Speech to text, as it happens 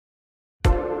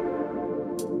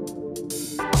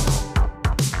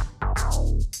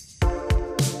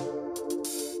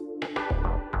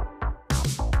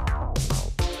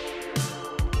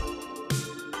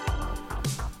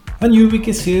A new week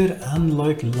is here, and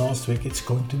like last week, it's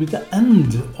going to be the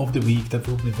end of the week that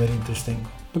will be very interesting.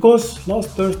 Because last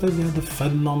Thursday we had the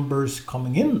Fed numbers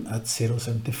coming in at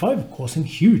 0.75, causing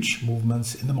huge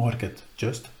movements in the market,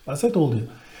 just as I told you.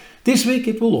 This week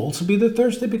it will also be the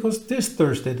Thursday, because this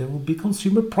Thursday there will be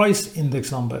consumer price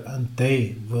index number, and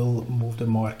they will move the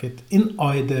market in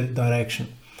either direction.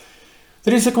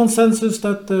 There is a consensus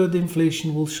that the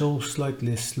inflation will show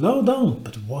slightly slow down,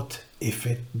 but what if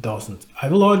it doesn't? I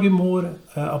will argue more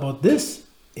about this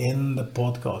in the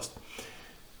podcast.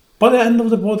 By the end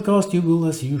of the podcast, you will,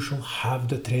 as usual, have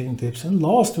the trading tips. And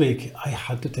last week, I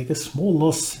had to take a small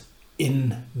loss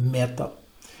in Meta.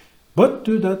 But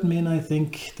do that mean I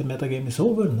think the Meta game is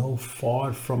over? No,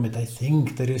 far from it. I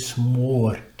think there is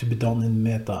more to be done in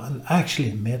Meta. And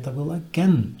actually, Meta will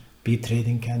again be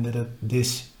trading candidate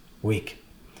this week.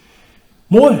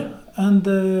 More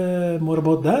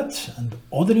about that and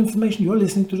other information. You are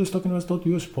listening to the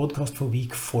StockInvest.us podcast for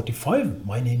week 45.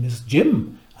 My name is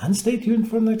Jim, and stay tuned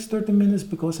for the next 30 minutes,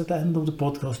 because at the end of the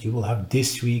podcast you will have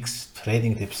this week's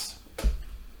trading tips.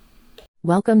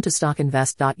 Welcome to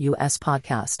StockInvest.us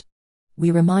podcast.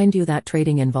 We remind you that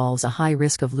trading involves a high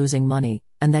risk of losing money,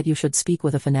 and that you should speak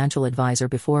with a financial advisor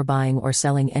before buying or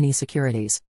selling any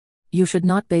securities. You should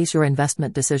not base your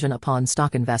investment decision upon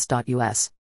StockInvest.us.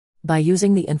 By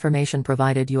using the information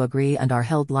provided, you agree and are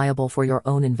held liable for your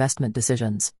own investment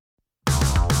decisions.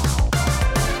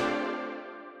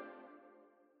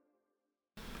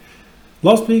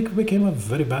 Last week became a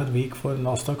very bad week for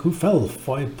Nasdaq, who fell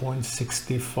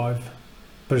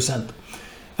 5.65%.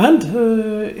 And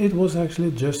it was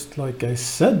actually just like I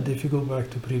said. If you go back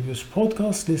to previous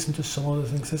podcasts, listen to some of the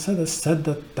things I said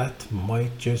that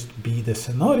might just be the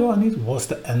scenario, and it was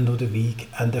the end of the week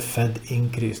and the Fed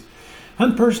increased.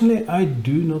 And personally, I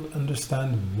do not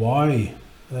understand why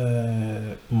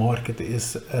market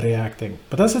is reacting.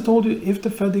 But as I told you, if the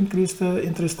Fed increased the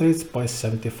interest rates by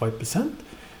 75%,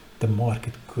 the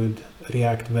market could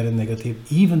react very negative,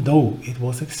 even though it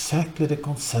was exactly the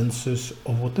consensus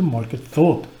of what the market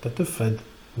thought that the Fed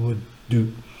would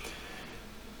do.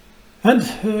 And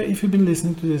if you've been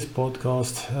listening to this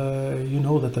podcast, you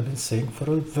know that I've been saying for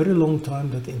a very long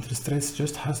time that interest rates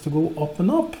just has to go up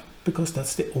and up, because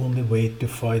that's the only way to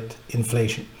fight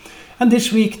inflation. And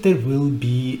this week there will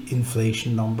be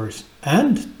inflation numbers,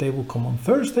 and they will come on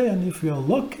Thursday, and if you are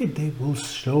lucky, they will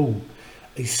show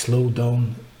a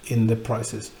slowdown in the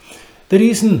prices. The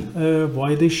reason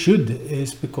why they should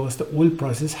is because the oil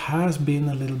prices has been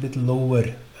a little bit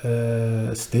lower,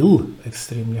 still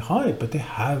extremely high, but they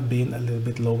have been a little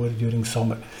bit lower during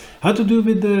summer. Had to do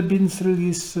with the BIN's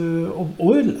release of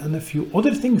oil and a few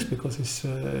other things, because it's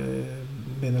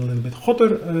been a little bit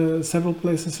hotter several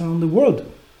places around the world.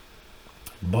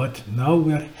 But now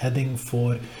we are heading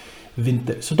for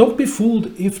winter. So don't be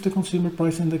fooled if the consumer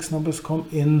price index numbers come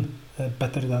in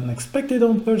better than expected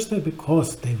on Thursday,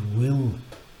 because they will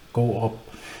go up.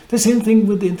 The same thing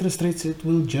with the interest rates, it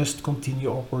will just continue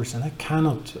upwards, and I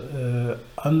cannot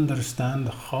understand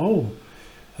how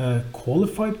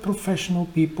qualified professional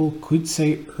people could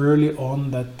say early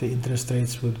on that the interest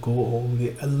rates would go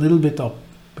only a little bit up,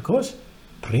 because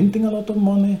printing a lot of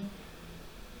money,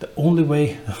 the only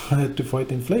way to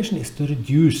fight inflation is to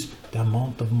reduce the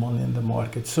amount of money in the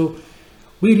market. So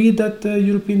we read that the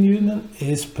European Union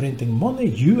is printing money,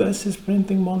 US is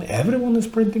printing money, everyone is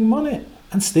printing money,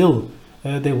 and still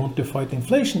they want to fight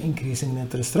inflation, increasing the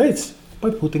interest rates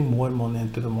by putting more money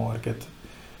into the market.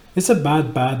 It's a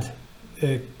bad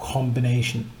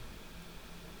combination.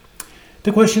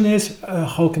 The question is,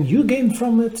 how can you gain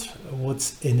from it?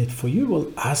 What's in it for you? Well,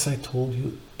 as I told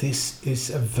you, this is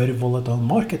a very volatile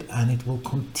market, and it will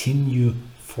continue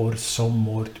for some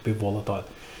more to be volatile.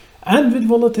 And with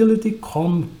volatility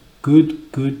come good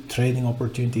trading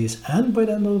opportunities. And by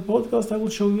the end of the podcast, I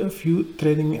will show you a few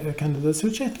trading candidates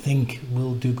which I think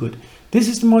will do good. This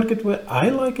is the market where I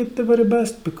like it the very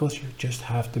best, because you just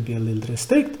have to be a little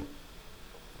restricted.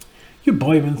 You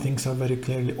buy when things are very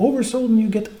clearly oversold, and you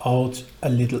get out a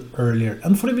little earlier.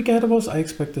 And for the week ahead of us, I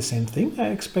expect the same thing. I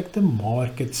expect the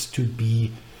markets to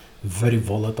be very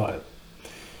volatile.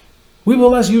 We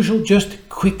will, as usual, just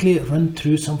quickly run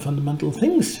through some fundamental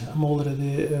things. I'm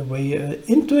already way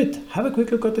into it. Have a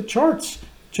quick look at the charts.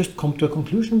 Just come to a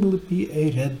conclusion. Will it be a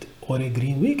red or a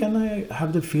green week? And I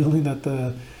have the feeling that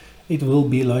it will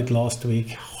be like last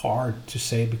week. Hard to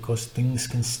say, because things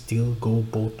can still go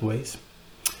both ways.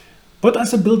 But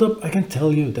as a build-up, I can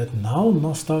tell you that now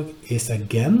Nasdaq is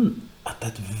again at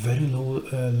that very low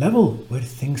level where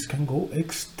things can go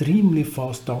extremely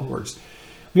fast downwards.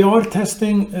 We are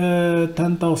testing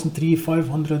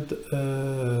 10,500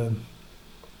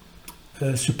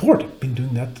 support. Been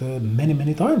doing that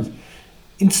many times.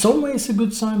 In some ways a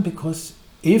good sign, because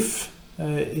if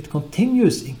it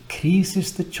continues,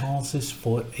 increases the chances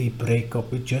for a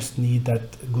breakup. We just need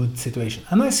that good situation.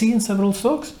 And I see in several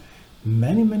stocks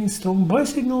many strong buy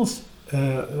signals,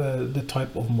 the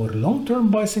type of more long-term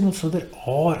buy signals. So there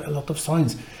are a lot of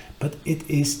signs, but it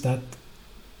is that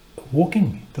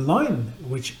walking the line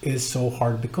which is so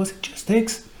hard, because it just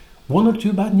takes one or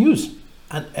two bad news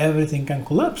and everything can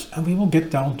collapse, and we will get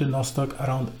down to Nasdaq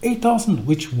around 8,000,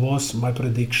 which was my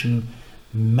prediction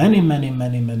many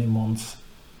months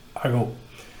ago.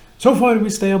 So far we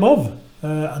stay above,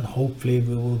 and hopefully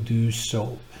we will do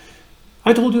so.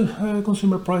 I told you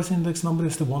consumer price index number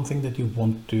is the one thing that you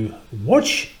want to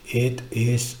watch. It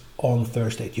is on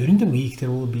Thursday. During the week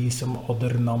there will be some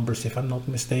other numbers. If I'm not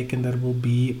mistaken, there will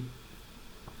be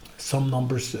some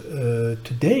numbers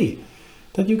today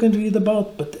that you can read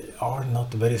about, but they are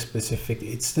not very specific.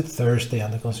 It's the Thursday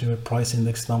and the consumer price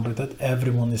index number that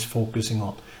everyone is focusing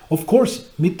on. Of course,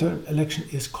 midterm election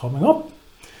is coming up,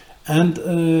 and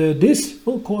this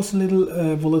will cause a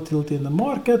little volatility in the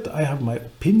market. I have my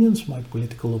opinions, my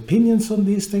political opinions on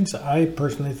these things. I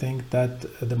personally think that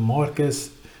the market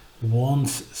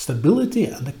wants stability,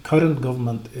 and the current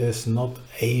government is not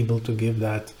able to give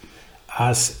that,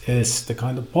 as is the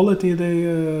kind of polity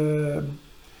they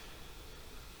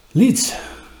leads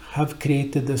have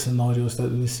created the scenarios that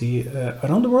we see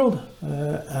around the world,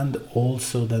 and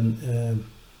also then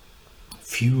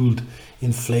fueled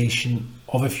inflation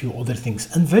of a few other things.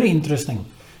 And very interesting,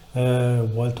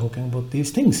 while talking about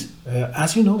these things,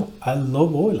 as you know, I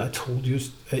love oil. I told you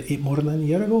more than a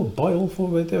year ago, buy oil for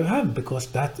what you have, because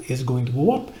that is going to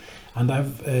go up. And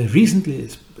I've recently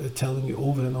telling you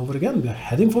over and over again, we are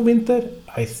heading for winter.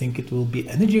 I think it will be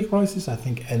energy crisis. I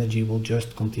think energy will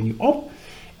just continue up.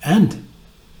 And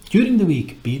during the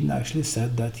week, Biden actually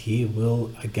said that he will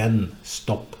again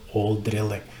stop all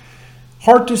drilling.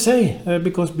 Hard to say,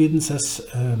 because Biden says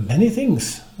many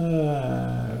things,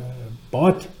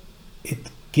 but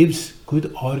it gives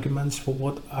good arguments for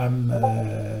what I'm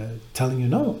telling you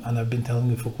now, and I've been telling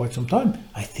you for quite some time.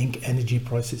 I think energy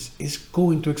prices is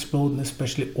going to explode, and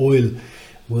especially oil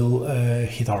will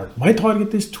hit hard. My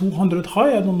target is 200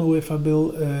 high. I don't know if I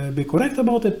will be correct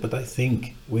about it, but I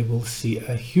think we will see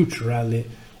a huge rally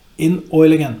in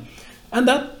oil again. And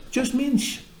that just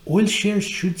means oil shares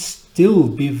should still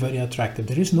be very attractive.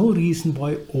 There is no reason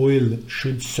why oil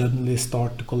should suddenly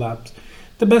start to collapse.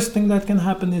 The best thing that can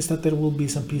happen is that there will be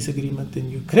some peace agreement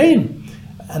in Ukraine,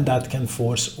 and that can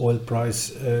force oil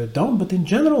price down. But in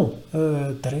general,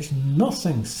 there is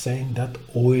nothing saying that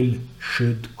oil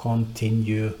shouldn't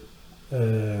continue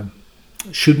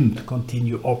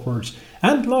upwards.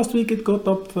 And last week it got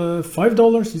up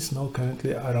 $5. It's now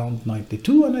currently around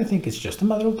 92, and I think it's just a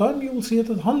matter of time. You will see it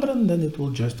at 100, and then it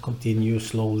will just continue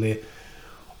slowly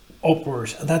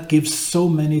upwards. And that gives so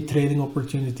many trading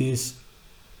opportunities,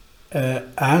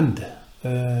 and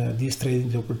these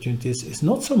trading opportunities is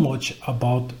not so much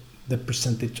about the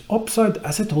percentage upside.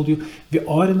 As I told you, we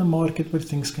are in a market where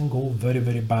things can go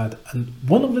very bad, and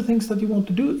one of the things that you want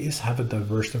to do is have a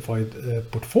diversified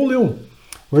portfolio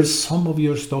where some of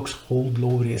your stocks hold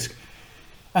low risk.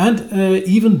 And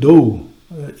even though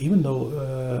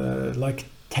like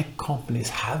tech companies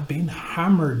have been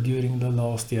hammered during the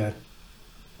last year,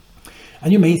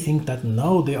 and you may think that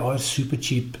now they are super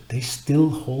cheap, they still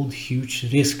hold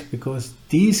huge risk, because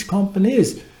these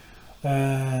companies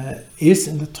is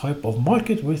in the type of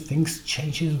market where things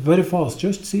changes very fast.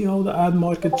 Just see how the ad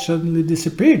market suddenly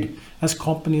disappeared as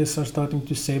companies are starting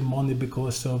to save money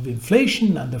because of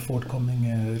inflation and the forthcoming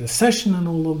recession and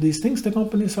all of these things. The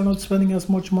companies are not spending as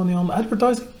much money on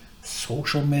advertising,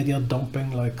 social media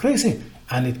dumping like crazy,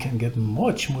 and it can get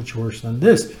much worse than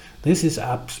this. This is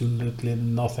absolutely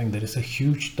nothing. There is a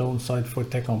huge downside for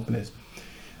tech companies.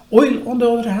 Oil, on the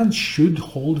other hand, should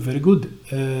hold very good,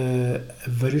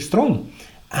 very strong,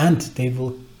 and they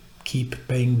will keep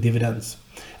paying dividends.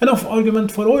 Enough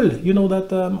argument for oil. You know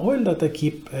that oil, that I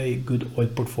keep a good oil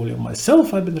portfolio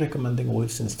myself. I've been recommending oil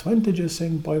since 20, just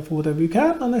saying buy for whatever you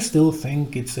can, and I still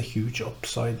think it's a huge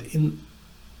upside in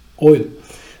oil.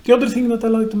 The other thing that I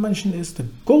like to mention is the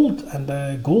gold, and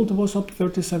gold was up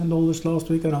 $37 last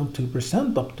week, around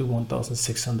 2%, up to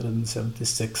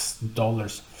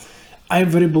 $1,676. I am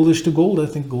very bullish to gold. I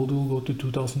think gold will go to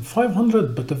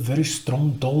 2,500, but a very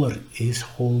strong dollar is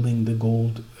holding the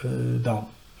gold down.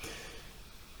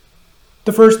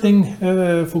 The first thing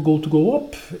for gold to go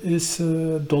up is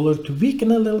dollar to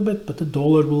weaken a little bit, but the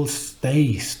dollar will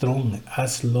stay strong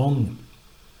as long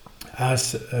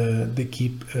as they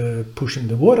keep pushing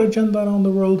the war agenda around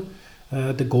the world,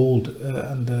 the gold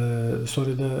and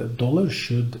the dollar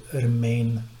should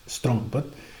remain strong. But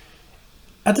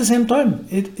at the same time,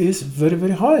 it is very,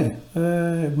 very high.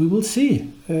 We will see.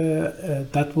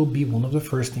 That will be one of the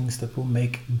first things that will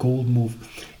make gold move.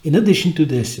 In addition to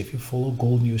this, if you follow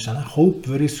gold news, and I hope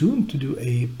very soon to do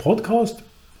a podcast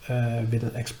with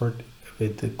an expert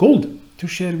with gold to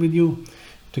share with you,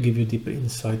 to give you deeper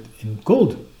insight in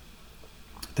gold.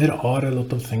 There are a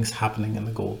lot of things happening in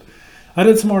the gold. I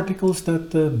read some articles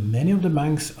that many of the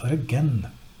banks are again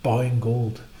buying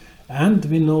gold. And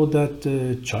we know that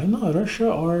China and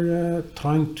Russia are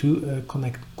trying to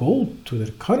connect gold to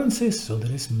their currencies. So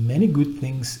there is many good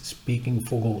things speaking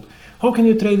for gold. How can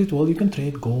you trade it? Well, you can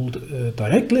trade gold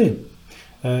directly.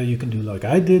 You can do like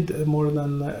I did more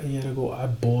than a year ago. I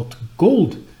bought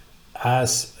gold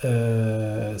as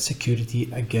security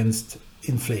against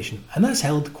inflation, and has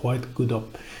held quite good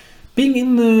up. Being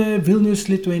in Vilnius,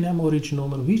 Lithuania, I'm original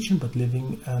Norwegian, but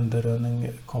living and running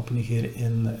a company here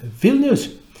in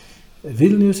Vilnius.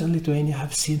 Vilnius and Lithuania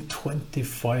have seen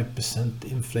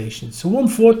 25% inflation. So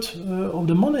 1/4 of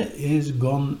the money is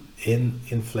gone in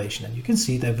inflation. And you can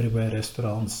see it everywhere,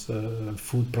 restaurants,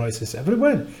 food prices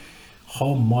everywhere,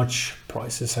 how much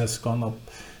prices has gone up.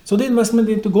 So the investment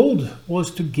into gold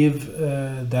was to give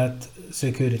that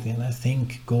security. And I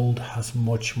think gold has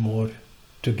much more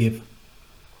to give.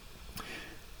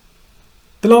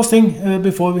 The last thing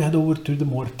before we head over to the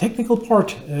more technical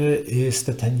part is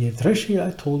the 10-year treasury.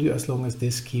 I told you as long as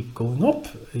this keep going up,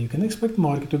 you can expect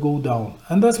market to go down.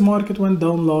 And as market went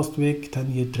down last week,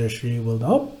 10-year treasury went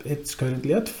up. It's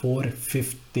currently at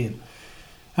 4.15.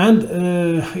 And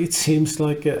it seems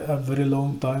like a very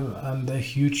long time and a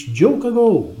huge joke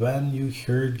ago when you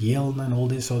heard MULN and all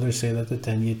these others say that the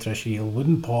 10-year treasury yield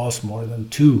wouldn't pass more than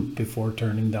 2 before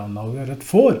turning down. Now we're at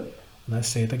 4. And I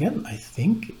say it again, I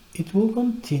think it will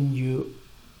continue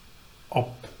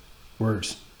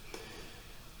upwards.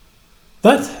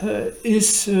 That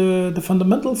is the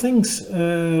fundamental things.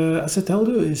 As I tell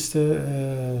you, is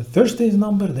the Thursday's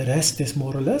number. The rest is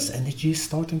more or less. Energy is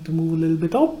starting to move a little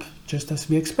bit up, just as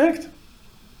we expect.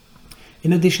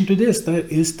 In addition to this, there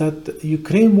is that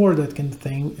Ukraine war that can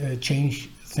change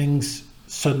things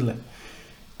suddenly.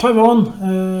 Taiwan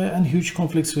and huge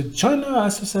conflicts with China,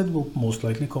 as I said, will most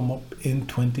likely come up in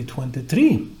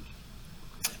 2023.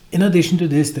 In addition to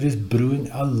this, there is brewing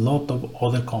a lot of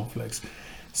other conflicts.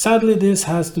 Sadly, this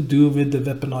has to do with the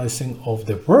weaponizing of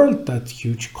the world, that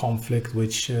huge conflict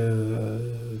which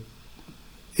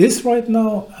is right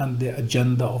now, and the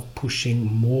agenda of pushing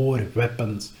more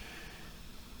weapons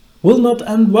will not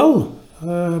end well,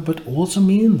 but also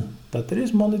mean that there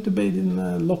is money to be made in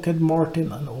Lockheed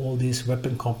Martin and all these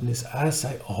weapon companies, as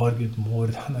I argued more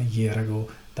than a year ago.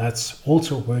 That's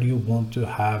also where you want to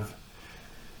have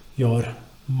your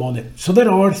money. So there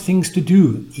are things to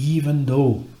do, even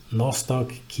though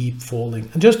Nasdaq keep falling.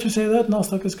 And just to say that,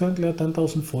 Nasdaq is currently at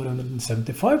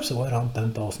 10,475, so around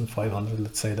 10,500,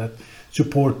 let's say that.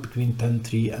 Support between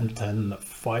 10.3 and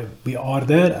 10.5. We are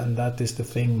there, and that is the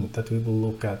thing that we will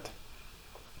look at.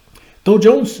 Dow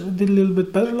Jones did a little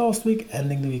bit better last week,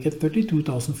 ending the week at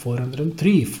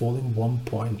 32,403, falling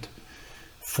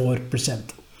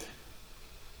 1.4%.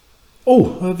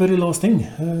 Oh, a very last thing,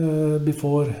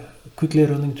 before quickly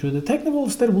running through the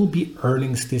technicals, there will be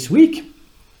earnings this week.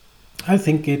 I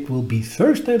think it will be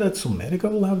Thursday that Zomedica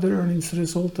will have their earnings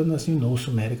result, and as you know,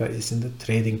 Zomedica is in the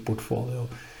trading portfolio.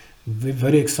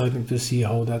 Very exciting to see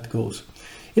how that goes.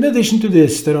 In addition to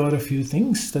this, there are a few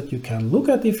things that you can look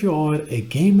at if you are a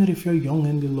gamer. If you're young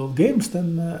and you love games,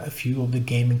 then a few of the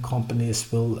gaming companies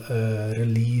will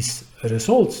release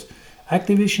results.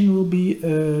 Activision will be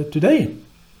today.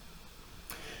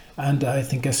 And I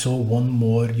think I saw one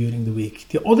more during the week.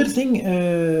 The other thing,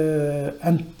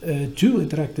 two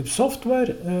interactive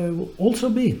software will also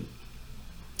be.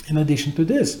 In addition to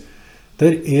this,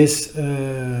 there is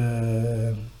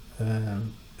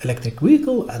electric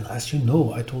vehicle, and as you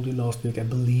know, I told you last week, I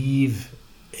believe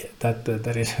that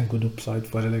there is a good upside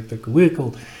for electric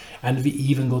vehicle, and we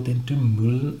even got into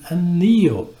MULN and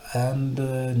NIO, and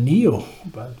NIO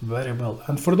went very well.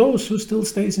 And for those who still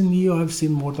stays in NIO, I've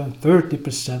seen more than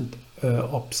 30%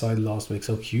 upside last week,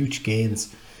 so huge gains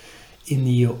in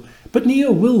NIO. But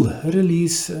NIO will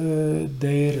release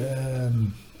their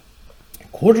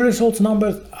quarter results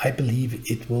numbers. I believe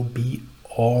it will be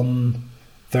on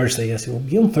Thursday. Yes, it will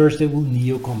be on Thursday will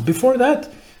NIO come. Before that,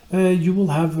 you will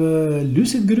have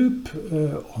Lucid Group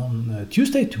on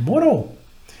Tuesday, tomorrow.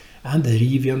 and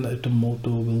Rivian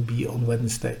Automotive will be on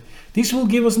Wednesday. This will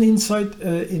give us an insight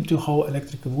into how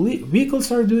electric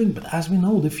vehicles are doing, but as we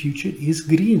know, the future is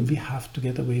green. We have to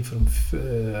get away from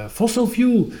fossil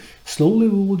fuel. Slowly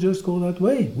we will just go that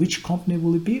way. Which company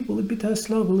will it be? Will it be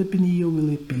Tesla? Will it be NIO?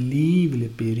 Will it be Li? Will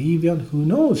it be Rivian? Who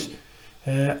knows?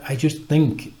 I just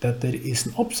think that there is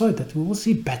an upside that we will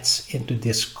see bets into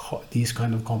these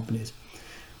kind of companies.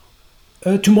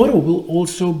 Tomorrow will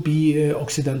also be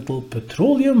Occidental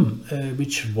Petroleum,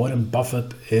 which Warren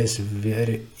Buffett is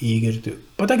very eager to.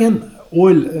 But again,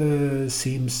 oil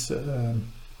seems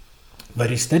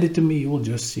very steady to me. You will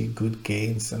just see good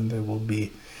gains and there will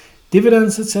be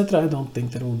dividends, etc. I don't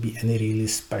think there will be any really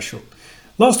special.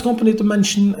 Last company to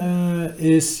mention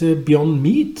is Beyond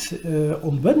Meat.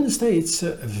 On Wednesday, it's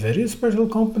a very special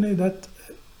company that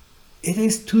it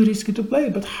is too risky to play,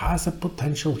 but has a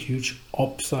potential huge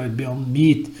upside. Beyond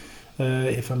Meat,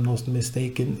 if I'm not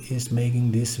mistaken, is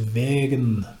making this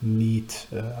vegan meat.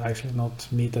 Actually not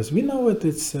meat as we know it,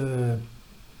 it's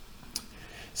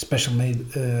special made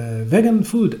vegan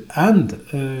food. And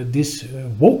this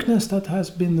wokeness that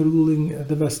has been ruling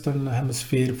the Western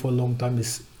Hemisphere for a long time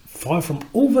is far from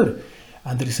over.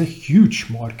 And there is a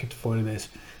huge market for this.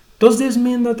 Does this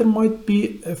mean that there might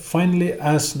be finally,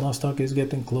 as Nasdaq is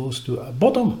getting close to a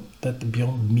bottom, that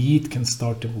Beyond Meat can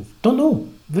start to move? Don't know.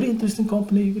 Very interesting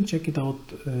company. You can check it out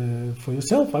for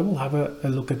yourself. I will have a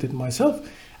look at it myself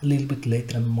a little bit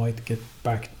later and might get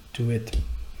back to it.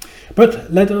 But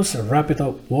let us wrap it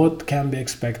up. What can we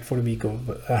expect for the week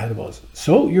ahead of us?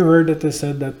 So you heard that I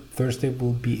said that Thursday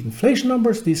will be inflation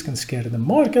numbers. These can scare the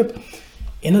market.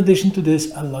 In addition to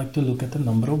this, I like to look at the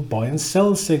number of buy and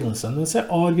sell signals. And as I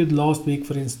argued last week,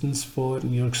 for instance, for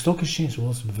New York Stock Exchange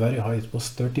was very high. It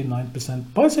was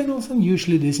 39% buy signals, and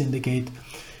usually this indicate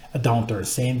a downturn.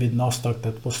 Same with Nasdaq,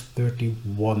 that was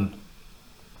 31.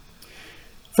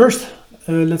 First,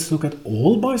 let's look at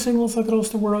all buy signals across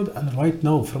the world. And right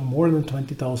now, from more than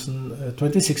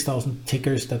 26,000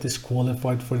 tickers that is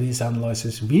qualified for these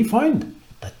analyses, we find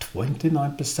that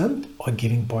 29% are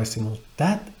giving buy signals.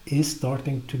 That is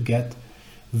starting to get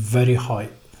very high.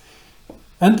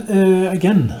 And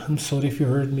again, I'm sorry if you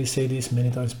heard me say this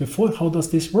many times before. How does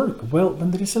this work? Well,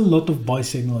 when there is a lot of buy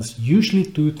signals, usually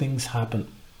two things happen.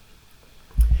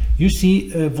 You see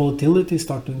volatility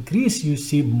start to increase. You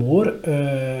see more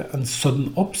and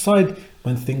sudden upside.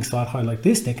 When things are high like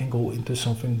this, they can go into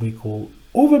something we call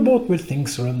overbought, where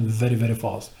things run very, very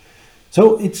fast.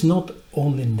 So it's not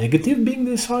only negative being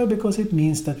this high, because it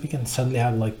means that we can suddenly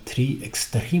have like 3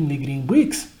 extremely green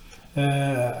weeks.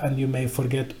 And you may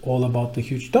forget all about the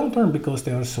huge downturn because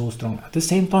they are so strong. At the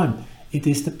same time, it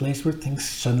is the place where things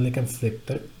suddenly can flip.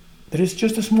 There is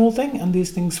just a small thing and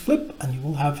these things flip and you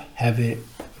will have heavy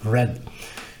red.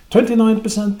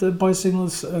 29% buy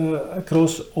signals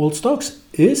across all stocks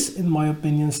is, in my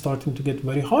opinion, starting to get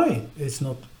very high. It's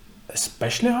not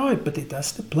especially high, but it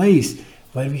has the place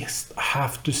where we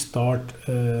have to start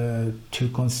to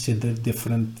consider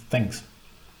different things.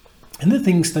 And the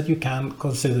things that you can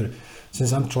consider,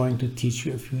 since I'm trying to teach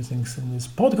you a few things in this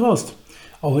podcast,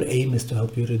 our aim is to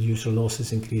help you reduce your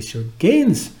losses, increase your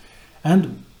gains.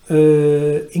 And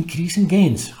increasing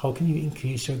gains, how can you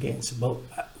increase your gains? Well,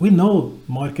 we know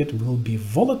market will be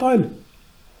volatile,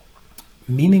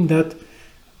 meaning that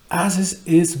as it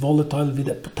is volatile with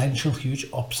a potential huge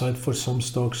upside for some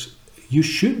stocks, you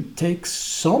should take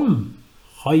some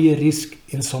higher risk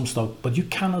in some stock, but you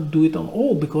cannot do it on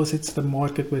all because it's the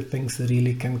market where things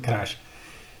really can crash.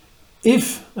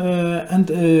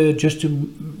 Just to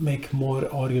make more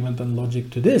argument and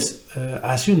logic to this,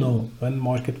 as you know, when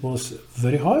market was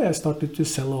very high, I started to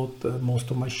sell out most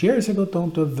of my shares. I got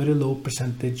down to a very low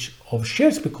percentage of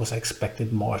shares because I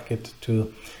expected market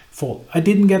to fall. I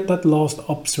didn't get that last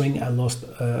upswing. I lost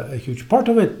a huge part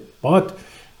of it, but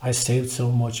I saved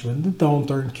so much when the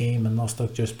downturn came and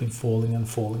Nasdaq just been falling and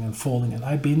falling and falling, and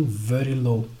I've been very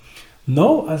low.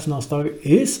 Now, as Nasdaq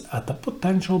is at a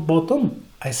potential bottom,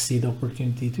 I see the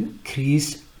opportunity to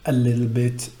increase a little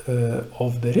bit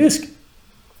of the risk.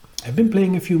 I've been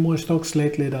playing a few more stocks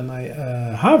lately than I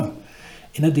have.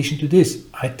 In addition to this,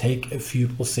 I take a few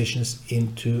positions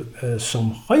into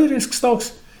some high risk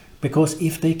stocks because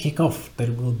if they kick off,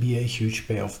 there will be a huge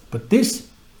payoff. But this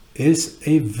is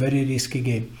a very risky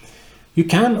game. You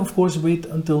can, of course, wait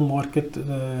until market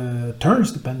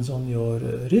turns, depends on your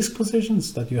risk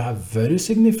positions, that you have very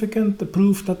significant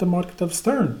proof that the market has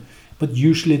turned. But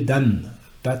usually then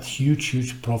that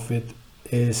huge profit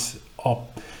is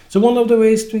up. So one of the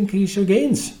ways to increase your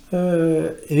gains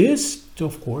is to,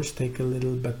 of course, take a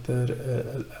little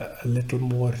better, a little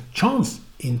more chance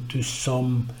into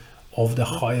some of the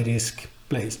high risk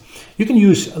place. You can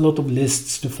use a lot of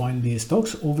lists to find these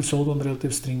stocks. Oversold on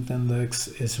relative strength index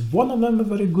is one of them, a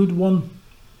very good one.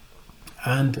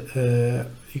 And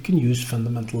you can use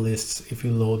fundamental lists if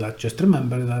you know that. Just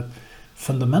remember that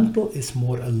fundamental is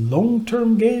more a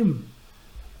long-term game,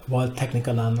 while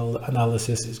technical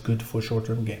analysis is good for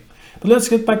short-term game. But let's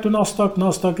get back to Nasdaq.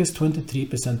 Nasdaq is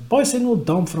 23% buy signal,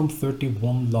 down from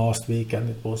 31 last week, and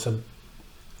it was an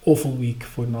awful week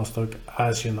for Nasdaq,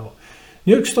 as you know.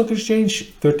 New York Stock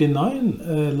Exchange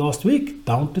 39 last week,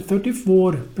 down to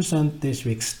 34% this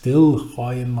week, still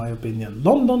high in my opinion.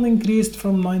 London increased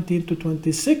from 19 to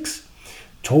 26,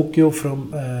 Tokyo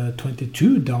from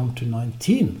 22 down to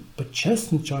 19, but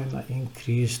Shenzhen China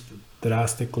increased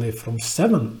drastically from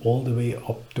 7 all the way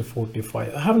up to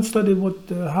 45. I haven't studied what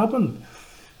happened,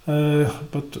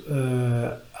 but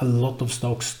a lot of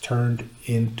stocks turned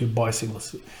into buy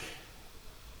signals.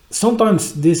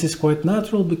 Sometimes this is quite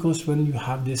natural, because when you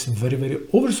have this very, very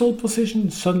oversold position,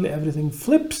 suddenly everything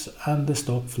flips, and the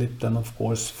stock flipped then, of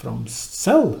course, from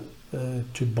sell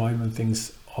to buy when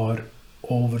things are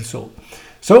oversold.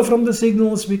 So from the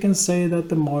signals, we can say that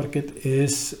the market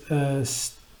is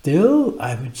still,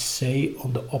 I would say,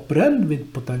 on the upper end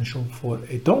with potential for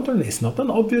a downturn. It's not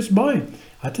an obvious buy.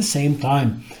 At the same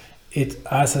time,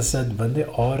 as I said, when they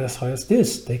are as high as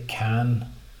this, they can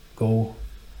go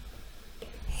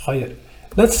higher.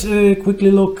 Let's quickly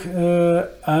look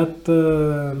at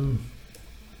the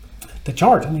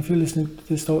chart. And if you're listening to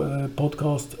this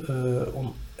podcast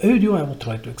on audio, I will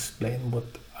try to explain what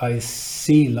I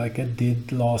see like I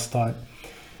did last time.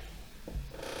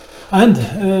 And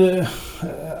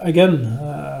again,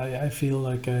 I feel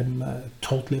like I'm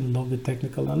totally in love with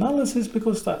technical analysis,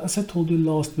 because as I told you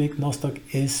last week, Nasdaq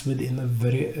is within a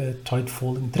very tight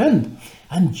falling trend,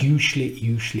 and usually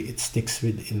it sticks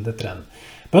within the trend.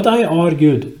 But I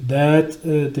argued that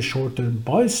the short-term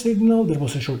buy signal, there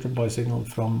was a short-term buy signal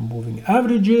from moving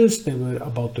averages. They were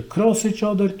about to cross each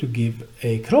other to give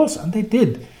a cross, and they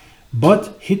did.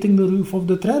 But hitting the roof of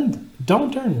the trend,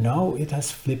 downturn, now it has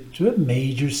flipped to a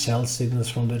major sell signals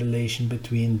from the relation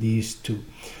between these two.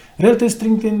 Relative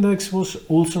strength index was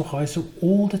also high, so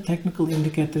all the technical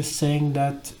indicators saying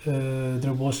that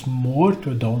there was more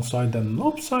to a downside than an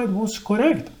upside was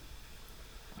correct.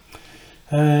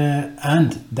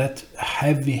 And that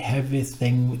heavy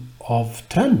thing of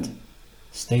trend,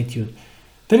 stay tuned.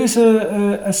 There is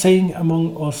a saying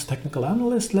among us technical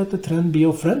analysts, let the trend be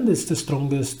your friend. It's the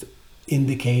strongest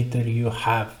indicator you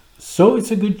have. So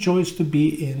it's a good choice to be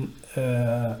in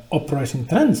uprising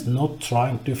trends, not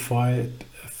trying to fight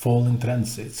falling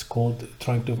trends. It's called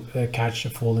trying to catch a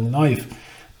falling knife,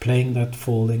 playing that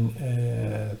falling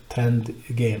trend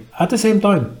game. At the same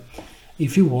time,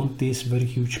 if you want these very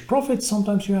huge profits,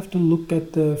 sometimes you have to look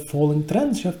at the falling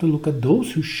trends. You have to look at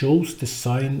those who shows the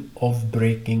sign of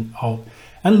breaking out.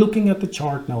 And looking at the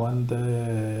chart now, and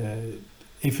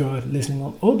if you are listening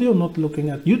on audio, not looking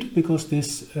at YouTube, because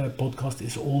this podcast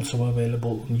is also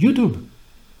available on YouTube,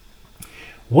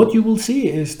 what you will see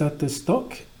is that the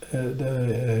stock,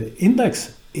 the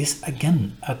index, is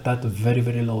again at that very,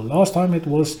 very low. Last time it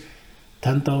was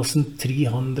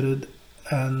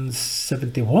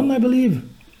 10,371, I believe.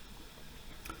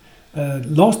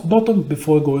 Last bottom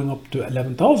before going up to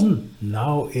 11,000.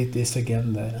 Now it is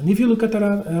again there. And if you look at the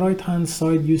right hand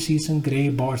side, you see some gray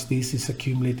bars. This is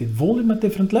accumulated volume at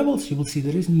different levels. You will see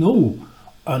there is no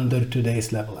under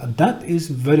today's level, and that is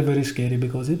very, very scary,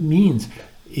 because it means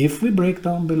if we break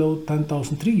down below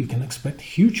 10,003, you can expect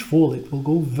huge fall. It will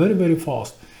go very, very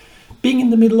fast. Being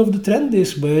in the middle of the trend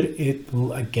is where it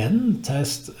will again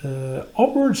test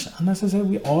upwards, and as I said,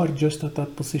 we are just at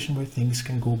that position where things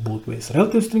can go both ways.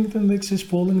 Relative strength index is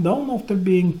falling down after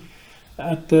being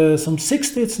at some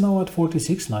 60. It's now at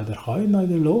 46, neither high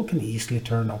neither low. Can easily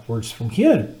turn upwards from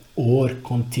here or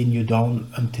continue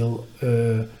down until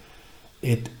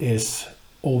it is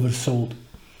oversold.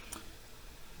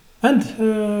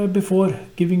 And before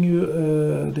giving you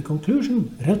the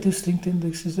conclusion, relative strength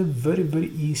index is a very,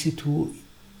 very easy tool.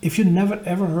 If you never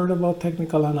ever heard about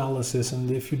technical analysis,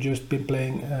 and if you've just been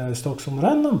playing stocks on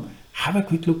random, have a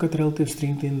quick look at relative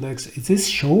strength index. It is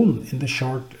shown in the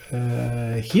chart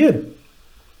here.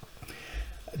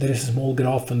 There is a small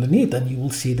graph underneath, and you will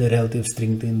see the relative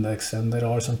strength index, and there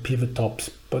are some pivot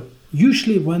tops. But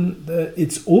usually when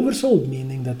it's oversold,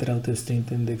 meaning that the relative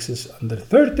strength index is under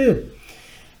 30,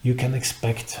 you can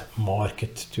expect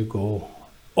market to go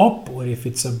up, or if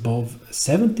it's above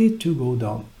 70, to go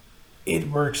down.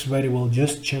 It works very well.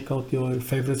 Just check out your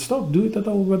favorite stock. Do it at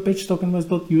our webpage,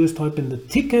 stockinvest.us. Type in the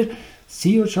ticker,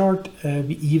 see your chart.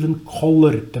 We even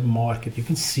color the market. You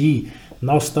can see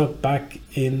Nasdaq back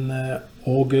in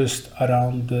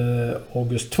around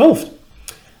August 12th.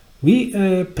 We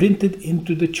printed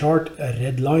into the chart a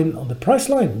red line on the price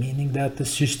line, meaning that the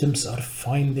systems are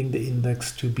finding the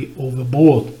index to be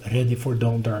overbought, ready for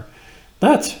downturn.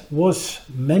 That was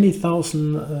many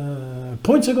thousand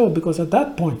points ago, because at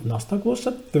that point Nasdaq was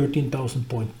at 13,000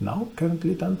 points. Now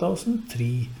currently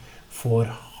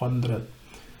 10,400.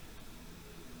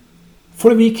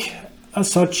 For the week as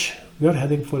such, we are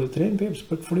heading for the trading tips,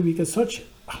 but for the week as such,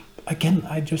 again,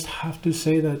 I just have to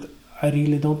say that I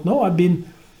really don't know. I've been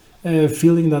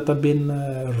feeling that I've been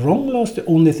wrong The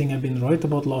only thing I've been right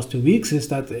about last 2 weeks is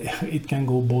that it can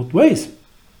go both ways.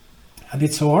 And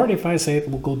it's so hard. If I say it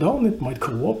will go down, it might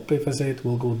go up. If I say it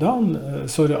will go down,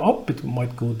 up, it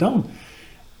might go down.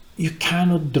 You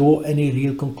cannot draw any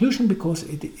real conclusion, because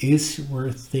it is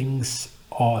where things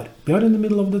are. We are in the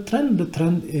middle of the trend. The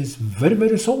trend is very,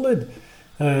 very solid.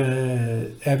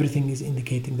 Everything is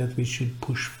indicating that we should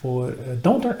push for a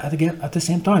downturn. And again, at the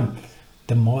same time,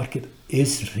 the market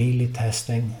is really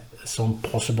testing some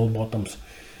possible bottoms.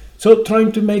 So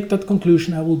trying to make that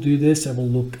conclusion, I will do this. I will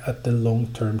look at the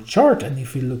long-term chart. And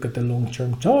if we look at the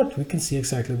long-term chart, we can see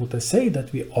exactly what I say,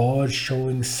 that we are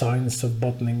showing signs of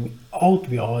bottoming out.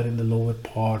 We are in the lower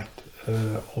part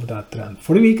of that trend.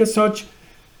 For the week as such,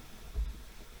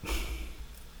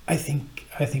 I think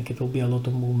it will be a lot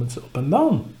of movements up and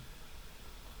down.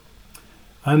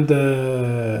 And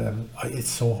it's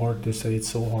so hard to say.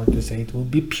 It will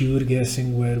be pure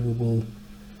guessing where we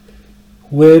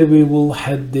will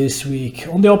head this week.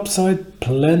 On the upside,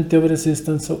 plenty of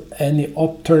resistance, so any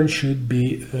upturn should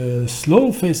be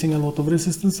slow, facing a lot of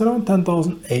resistance around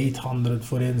 10,800,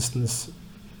 for instance.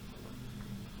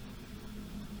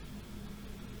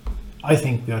 I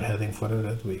think we are heading for a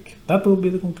red week. That will be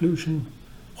the conclusion.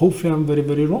 Hopefully I'm very,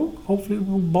 very wrong. Hopefully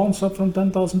we'll bounce up from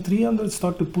 10,300,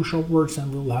 start to push upwards,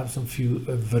 and we'll have some few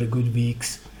very good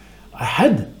weeks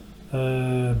ahead.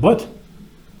 But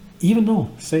even though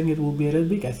saying it will be a red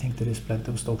week, I think there is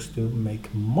plenty of stocks to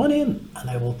make money in, and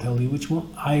I will tell you which one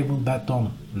I will bet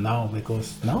on now,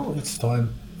 because now it's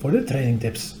time for the trading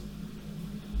tips.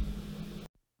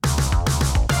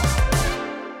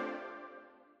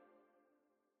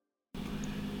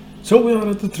 So we are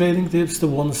at the trading tips, the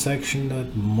one section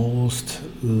that most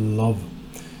love.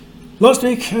 Last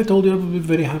week I told you I would be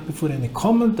very happy for any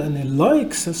comment, any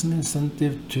likes, as an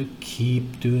incentive to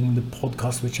keep doing the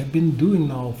podcast, which I've been doing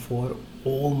now for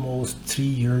almost 3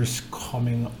 years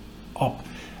coming up.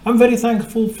 I'm very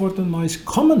thankful for the nice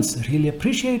comments, really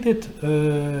appreciate it.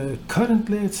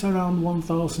 Currently it's around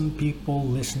 1,000 people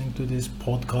listening to this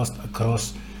podcast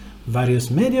across various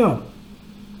media.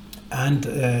 And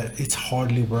it's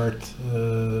hardly worth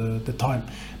the time.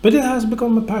 But it has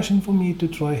become a passion for me to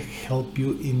try help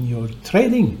you in your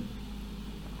trading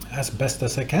as best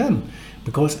as I can,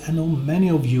 because I know many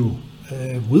of you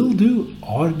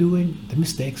are doing the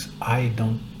mistakes I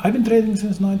don't. I've been trading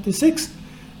since 96.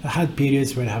 I had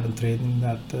periods where I haven't traded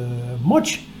that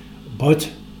much, but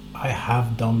I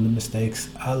have done the mistakes,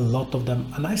 a lot of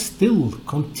them, and I still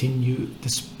continue,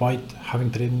 despite having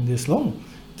traded this long.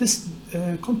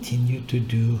 Continue to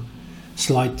do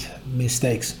slight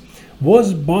mistakes.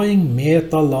 Was buying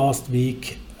Meta last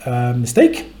week a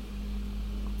mistake?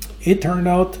 It turned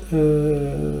out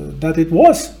that it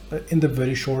was in the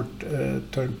very short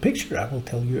term picture. I will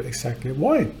tell you exactly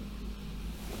why.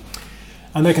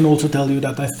 And I can also tell you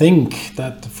that I think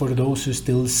that for those who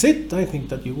still sit, I think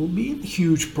that you will be in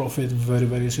huge profit very,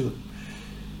 very soon.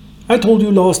 I told you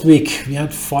last week we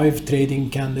had 5 trading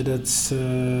candidates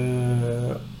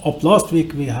up. Last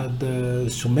week we had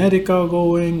Zomedica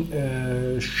going,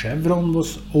 Chevron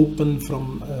was open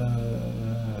from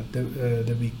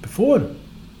the week before,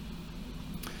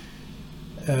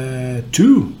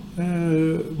 2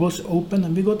 was open,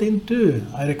 and we got into,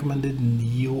 I recommended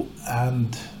NIO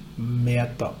and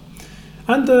Meta.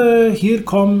 And here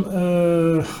come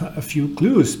a few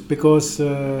clues, because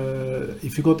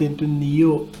if you got into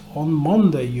NIO on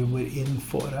Monday, you were in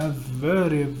for a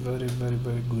very, very, very,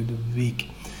 very good week.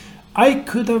 I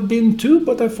could have been too,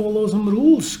 but I follow some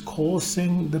rules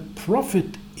causing the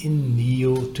profit in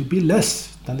NIO to be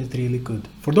less than it really could.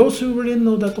 For those who were in,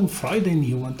 know that on Friday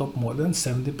NIO went up more than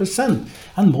 70%,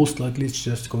 and most likely it's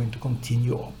just going to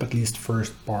continue up at least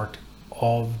first part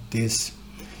of this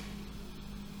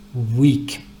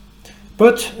week.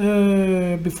 But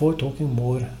before talking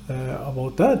more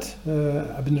about that,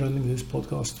 I've been running this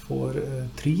podcast for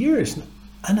 3 years now.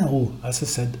 I know, as I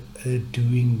said,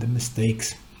 doing the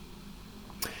mistakes.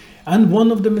 And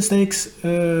one of the mistakes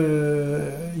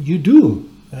you do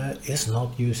is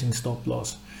not using stop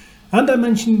loss. And I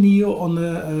mentioned NEO on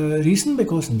a reason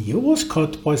because NEO was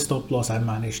cut by stop loss. I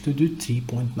managed to do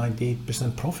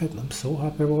 3.98% profit. I'm so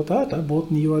happy about that. I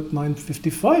bought NEO at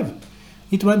 9.55.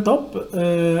 It went up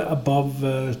above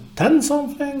 10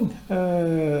 something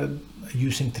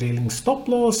using trailing stop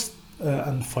loss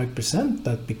and 5%.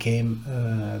 That became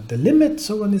the limit.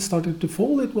 So when it started to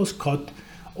fall, it was cut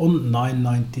on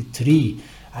 9.93.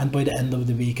 And by the end of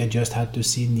the week, I just had to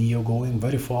see NEO going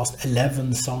very fast,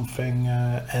 11 something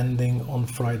ending on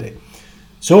Friday.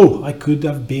 So I could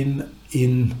have been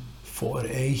in for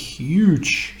a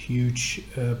huge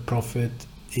profit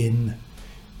in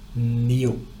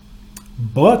NEO.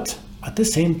 But at the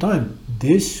same time,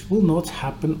 this will not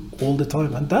happen all the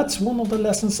time. And that's one of the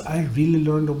lessons I really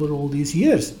learned over all these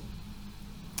years.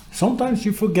 Sometimes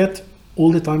you forget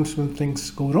all the times when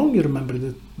things go wrong. You remember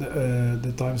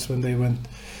the times when they went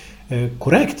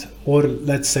correct. Or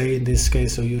let's say in this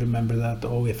case, so you remember that,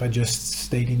 oh, if I just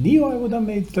stayed in NEO, I would have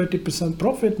made 30%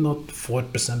 profit, not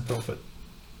 4% profit.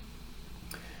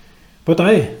 But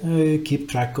I keep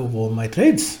track of all my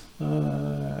trades.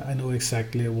 I know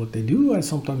exactly what they do. I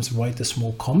sometimes write a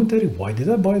small commentary. Why did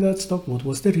I buy that stock? What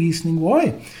was the reasoning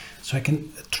why? So I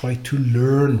can try to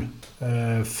learn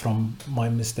from my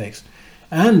mistakes.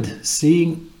 And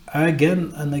seeing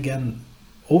again and again,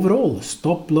 overall,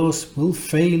 stop loss will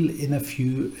fail in a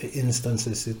few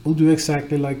instances. It will do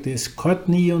exactly like this. Cut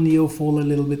NEO fall a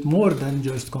little bit more, then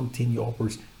just continue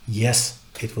upwards. Yes,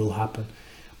 it will happen.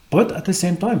 But at the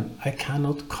same time, I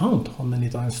cannot count how many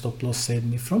times stop loss saved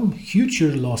me from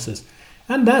future losses.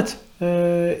 And that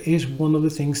is one of the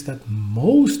things that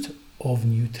most of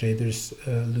new traders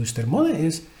lose their money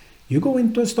is you go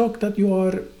into a stock that you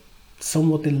are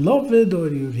somewhat in love with, or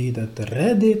you read at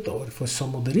Reddit, or for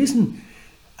some other reason,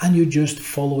 and you just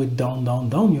follow it down.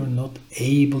 You're not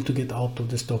able to get out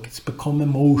of the stock. It's become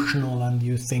emotional, and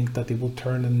you think that it will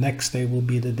turn. The next day will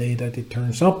be the day that it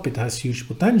turns up. It has huge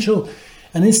potential.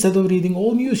 And instead of reading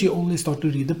all news, you only start to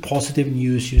read the positive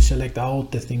news. You select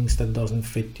out the things that doesn't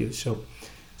fit you. So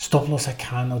stop loss, I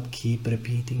cannot keep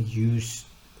repeating. Use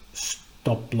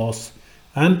stop loss.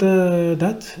 And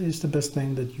that is the best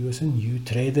thing that you as a new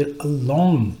trader,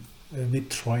 along with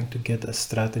trying to get a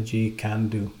strategy, can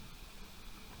do.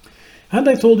 And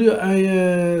I told you,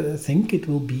 I think it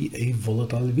will be a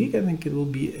volatile week. I think it will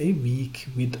be a week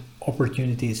with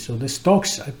opportunities. So the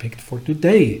stocks I picked for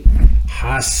today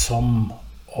has some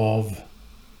of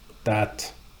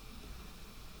that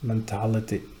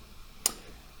mentality.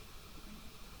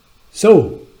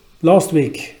 So last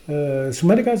week,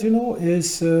 Zomedica, as you know,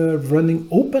 is running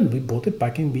open. We bought it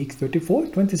back in week 34,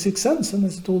 26 cents. And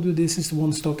as I told you, this is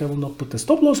one stock I will not put the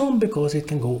stop loss on because it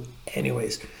can go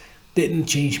anyways. Didn't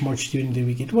change much during the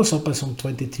week. It was up by some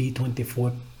 23,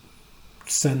 24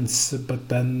 cents, but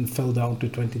then fell down to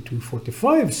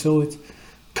 22.45. So it's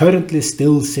currently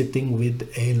still sitting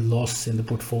with a loss in the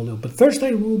portfolio. But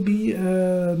Thursday will be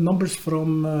numbers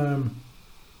from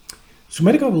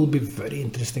Zomedica. Will be very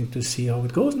interesting to see how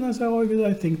it goes. And as I argued,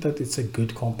 I think that it's a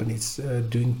good company. It's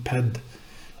doing pet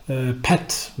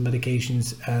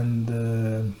medications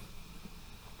and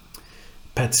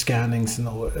pet scannings,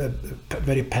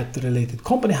 very pet related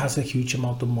company, has a huge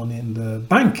amount of money in the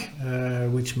bank,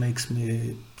 which makes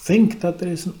me think that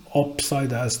there is an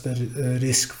upside as the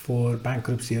risk for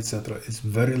bankruptcy, etc., is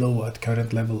very low at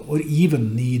current level, or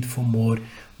even need for more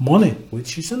money,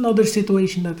 which is another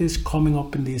situation that is coming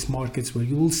up in these markets, where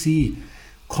you will see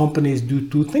companies do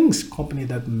two things. Company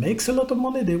that makes a lot of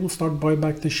money, they will start buy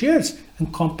back the shares,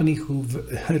 and company who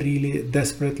really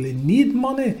desperately need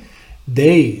money,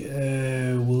 they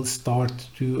will start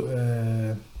to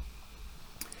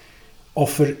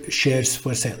offer shares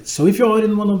for sale. So if you are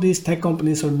in one of these tech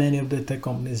companies, or many of the tech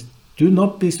companies, do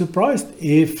not be surprised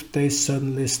if they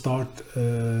suddenly start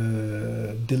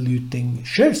diluting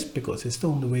shares, because it's the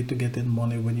only way to get in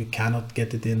money when you cannot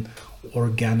get it in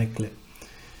organically.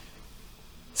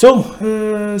 So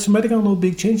Zomedica, no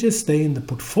big changes, stay in the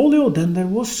portfolio. Then there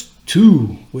was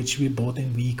two which we bought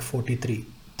in week 43,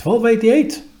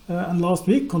 12.88. And last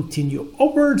week continue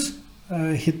upwards,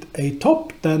 hit a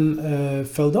top, then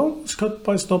fell down, was cut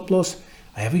by stop loss.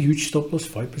 I have a huge stop loss,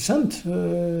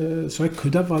 5%, so I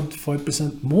could have had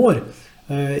 5% more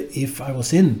if I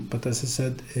was in, but as I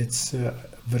said, it's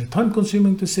very time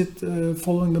consuming to sit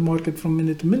following the market from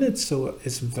minute to minute, so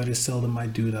it's very seldom I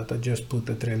do that. I just put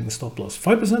the trailing stop loss.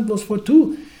 5% was for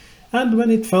 2. And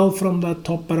when it fell from that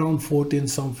top around 14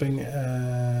 something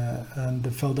and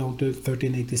fell down to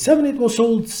 13.87, it was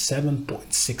sold,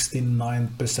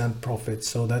 7.69% profit.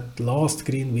 So that last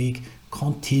green week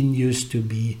continues to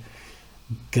be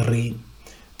green.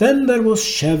 Then there was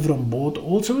Chevron, bought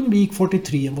also in week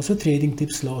 43 and was a trading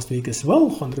tips last week as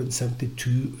well.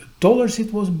 $172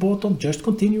 it was bought on, just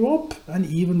continue up, and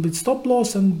even with stop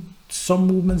loss and some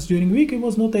movements during the week, it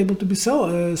was not able to be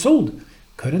sold.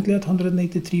 Currently at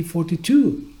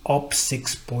 183.42, up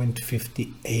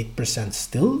 6.58%,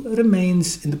 still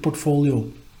remains in the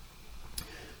portfolio.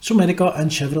 Zomedica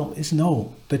and Chevron is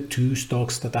now the two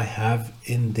stocks that I have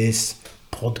in this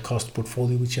podcast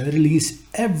portfolio, which I release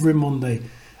every Monday.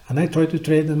 And I try to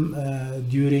trade them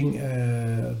during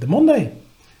the Monday,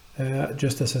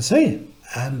 just as I say.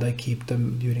 And I keep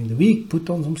them during the week, put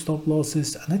on some stop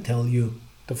losses, and I tell you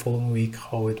the following week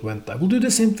how it went. I will do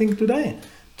the same thing today.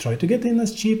 Try to get in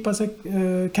as cheap as I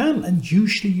can. And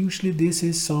usually this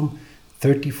is some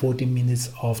 30-40 minutes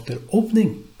after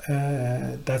opening.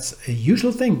 That's a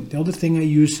usual thing. The other thing I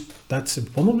use, that's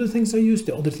one of the things I use.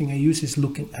 The other thing I use is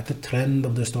looking at the trend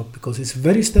of the stock, because it's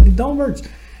very steady downwards.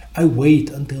 I wait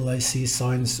until I see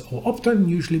signs of upturn,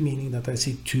 usually meaning that I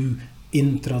see two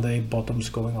intraday bottoms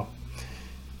going up.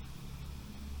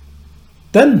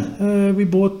 Then we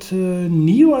bought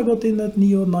NIO. I got in at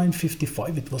NIO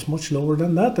 955. It was much lower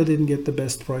than that. I didn't get the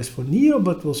best price for NIO,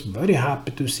 but was very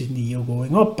happy to see NIO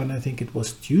going up. And I think it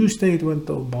was Tuesday, it went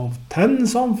above 10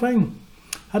 something.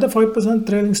 Had a 5%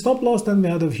 trailing stop loss. Then we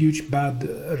had a huge bad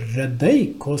red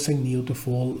day, causing NIO to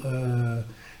fall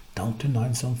down to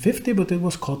 9.50, but it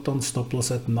was caught on stop loss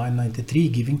at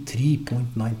 9.93, giving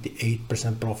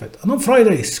 3.98% profit. And on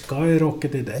Friday,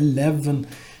 skyrocketed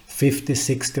 11.50,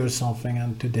 60 or something,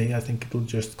 and today I think it will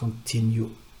just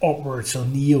continue upwards. So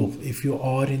NIO, if you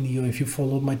are in NIO, if you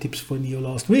followed my tips for NIO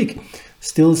last week,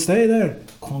 still stay there.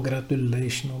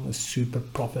 Congratulations on a super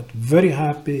profit. Very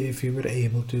happy if you were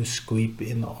able to squeeze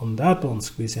in on that one.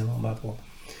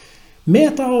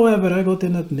 Meta, however, I got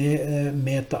in at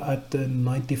Meta at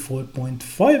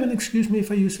 94.5, and excuse me if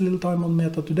I use a little time on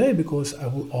Meta today, because I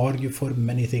will argue for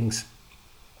many things.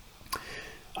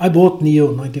 I bought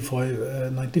NIO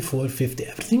 94.50.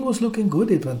 Everything was looking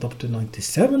good. It went up to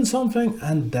 97 something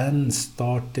and then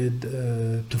started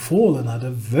to fall and had a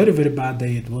very, very bad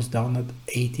day. It was down at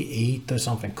 88 or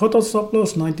something. Cut off stop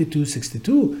loss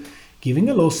 92.62, giving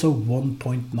a loss of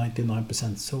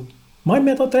 1.99%. So my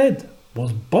Meta trade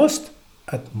was bust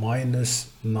at minus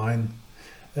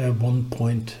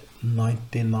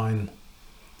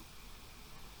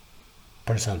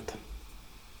 1.99%.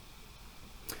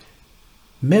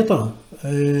 Meta,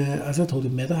 as I told you,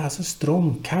 Meta has a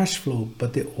strong cash flow,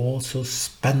 but they also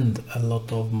spend a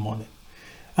lot of money.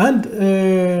 And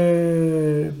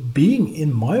being,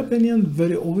 in my opinion,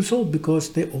 very oversold, because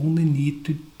they only need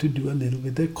to do a little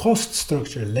bit of cost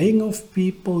structure, laying off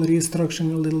people,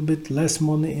 restructuring a little bit, less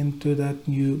money into that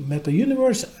new Meta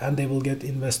universe, and they will get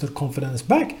investor confidence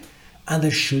back. And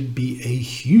there should be a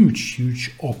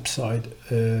huge upside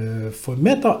for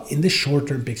Meta in the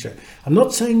short-term picture. I'm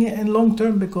not saying it in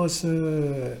long-term, because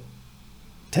 10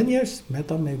 years,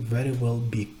 Meta may very well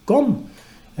be gone.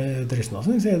 There is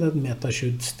nothing to say that Meta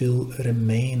should still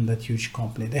remain that huge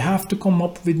company. They have to come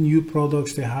up with new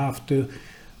products. They have to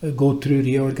go through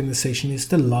reorganization. It's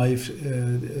the life,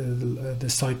 the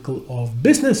cycle of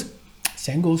business.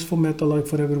 Same goes for Meta like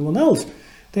for everyone else.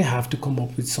 They have to come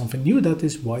up with something new. That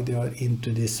is why they are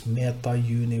into this Meta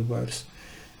universe.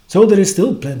 So there is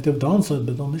still plenty of downside,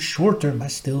 but on the short term, I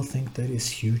still think there is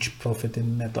huge profit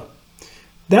in Meta.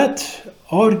 That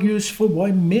argues for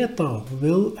why Meta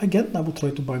will, again, I will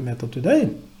try to buy Meta today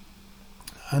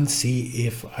and see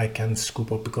if I can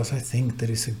scoop up, because I think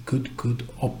there is a good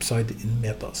upside in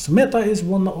Meta. So Meta is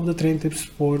one of the trading tips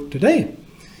for today.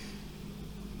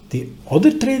 The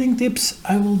other trading tips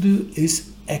I will do is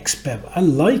XPEV. I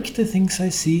like the things I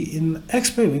see in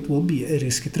XPEV. It will be a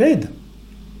risky trade.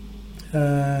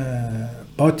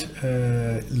 But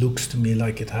looks to me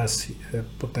like it has a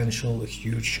potential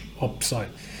huge upside.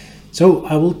 So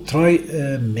I will try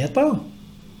Meta,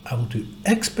 I will do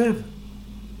XPEV,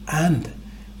 and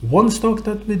one stock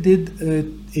that we did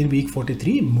in week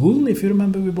 43, MULN. If you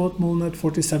remember, we bought MULN at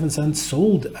 47 cents,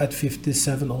 sold at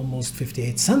 57, almost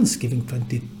 58 cents, giving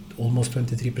almost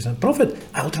 23% profit.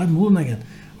 I will try MULN again.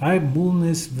 MULN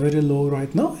is very low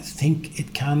right now. I think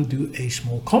it can do a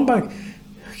small comeback.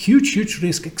 Huge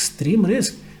risk, extreme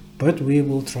risk, but we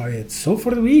will try it. So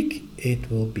for the week, it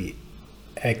will be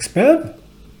XPEV,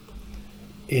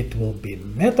 it will be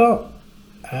Meta,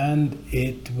 and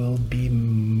it will be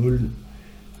MULN.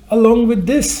 Along with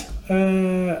this,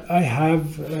 I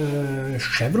have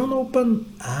Chevron open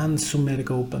and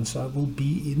Zomedica open, so I will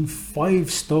be in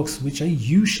 5 stocks, which I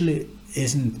usually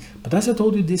isn't. But as I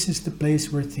told you, this is the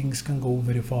place where things can go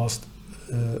very fast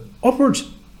upwards.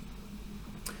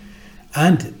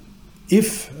 And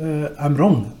If I'm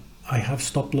wrong, I have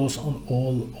stop loss on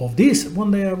all of these.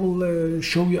 One day I will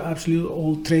show you absolutely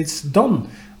all trades done.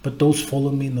 But those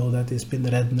follow me know that it's been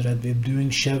red and red. We're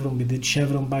doing Chevron. We did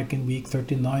Chevron back in week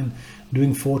 39,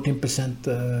 doing 14%.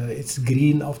 It's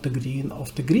green after green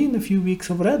after green, a few weeks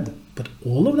of red. But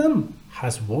all of them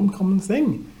has one common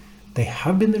thing. They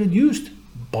have been reduced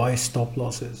by stop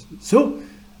losses. So,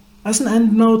 as an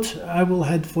end note, I will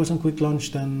head for some quick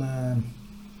lunch, then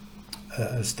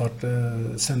start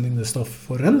sending the stuff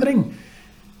for rendering.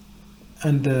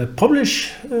 And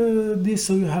publish this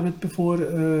so you have it before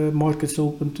markets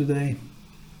open today.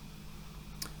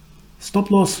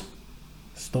 Stop loss,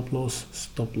 stop loss,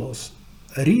 stop loss.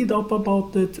 Read up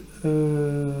about it.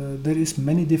 There is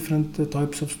many different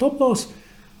types of stop loss.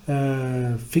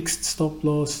 Fixed stop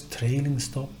loss, trailing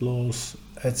stop loss,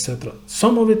 etc.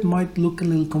 Some of it might look a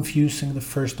little confusing the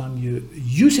first time you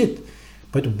use it,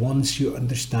 but once you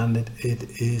understand it, it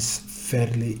is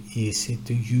fairly easy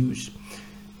to use.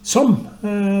 Some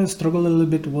struggle a little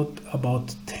bit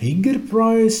about trigger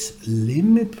price,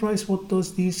 limit price. What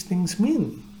does these things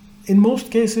mean? In most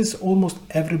cases, almost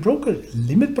every broker,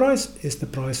 limit price is the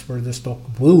price where the stock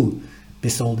will be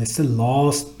sold. It's the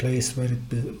last place where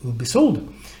it will be sold.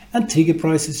 And trigger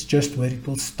price is just where it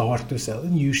will start to sell.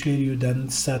 And usually you then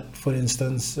set, for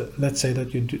instance, let's say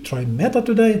that you try Meta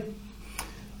today.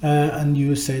 And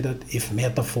you say that if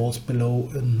Meta falls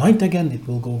below 90 again, it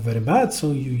will go very bad.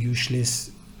 So you usually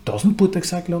doesn't put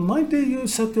exactly on 90. You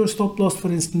set your stop loss,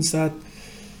 for instance, at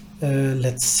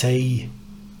let's say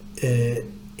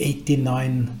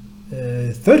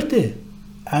 89.30,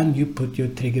 and you put your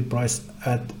trigger price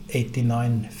at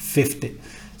 89.50.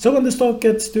 So when the stock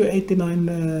gets to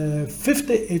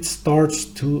 89.50, it starts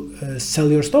to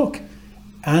sell your stock,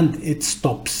 and it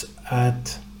stops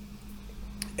at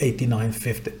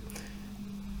 89.50.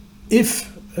 If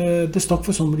the stock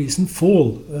for some reason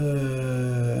fall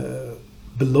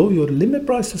below your limit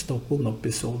price, the stock will not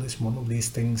be sold. It's one of these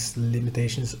things,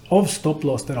 limitations of stop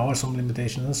loss. There are some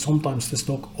limitations, and sometimes the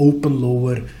stock open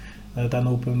lower than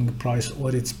opening price,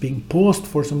 or it's being paused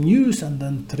for some news and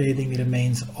then trading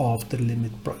remains after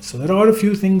limit price. So there are a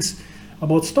few things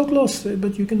about stop loss,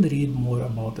 but you can read more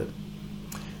about it.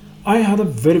 I had a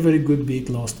very, very good week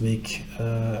last week,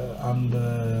 and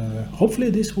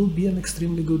hopefully this will be an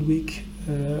extremely good week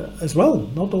as well,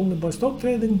 not only by stock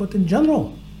trading, but in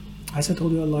general. As I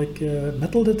told you, I like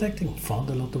metal detecting. Found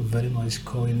a lot of very nice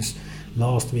coins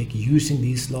last week using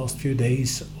these last few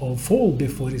days of fall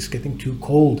before it's getting too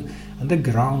cold and the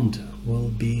ground will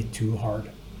be too hard.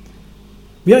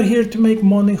 We are here to make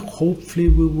money. Hopefully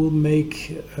we will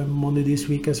make money this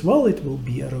week as well. It will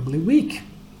be a ugly week.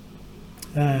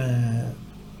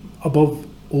 Above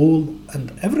all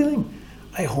and everything,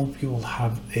 I hope you will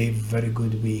have a very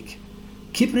good week.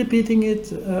 Keep repeating it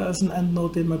as an end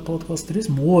note in my podcast. There is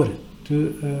more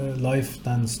to life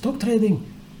than stock trading.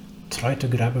 Try to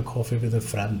grab a coffee with a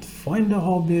friend, find a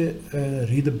hobby,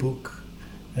 read a book,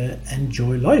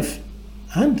 enjoy life.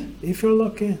 And if you're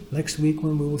lucky, next week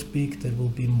when we will speak, there will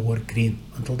be more green.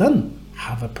 Until then,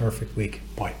 have a perfect week.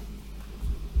 Bye.